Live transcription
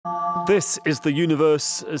This is the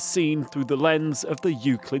universe as seen through the lens of the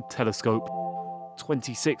Euclid telescope.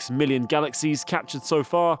 26 million galaxies captured so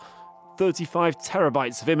far, 35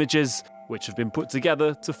 terabytes of images, which have been put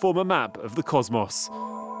together to form a map of the cosmos.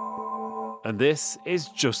 And this is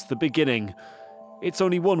just the beginning. It's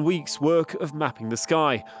only 1 week's work of mapping the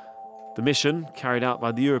sky. The mission, carried out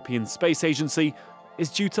by the European Space Agency, is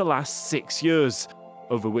due to last 6 years,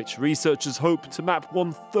 over which researchers hope to map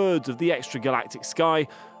 1/3 of the extragalactic sky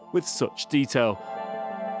with such detail.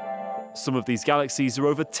 Some of these galaxies are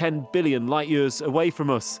over 10 billion light-years away from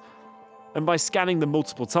us, and by scanning them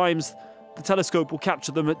multiple times, the telescope will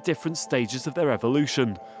capture them at different stages of their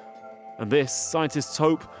evolution. And this, scientists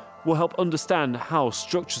hope, will help understand how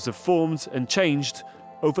structures have formed and changed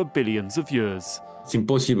over billions of years. It's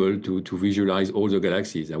impossible to visualize all the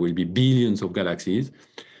galaxies. There will be billions of galaxies.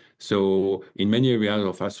 So in many areas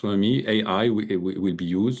of astronomy, AI will be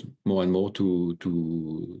used more and more to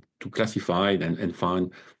classify and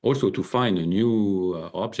find, also to find a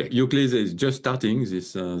new object. Euclid is just starting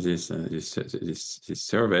this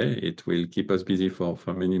survey. It will keep us busy for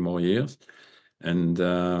many more years. And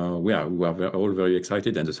we are all very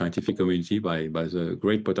excited, and the scientific community by the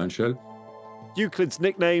great potential. Euclid's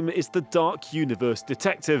nickname is the Dark Universe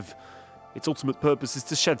Detective. Its ultimate purpose is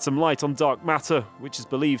to shed some light on dark matter, which is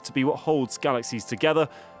believed to be what holds galaxies together,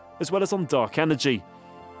 as well as on dark energy.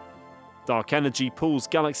 Dark energy pulls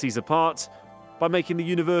galaxies apart by making the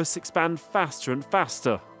universe expand faster and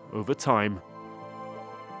faster over time.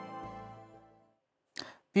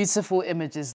 Beautiful images.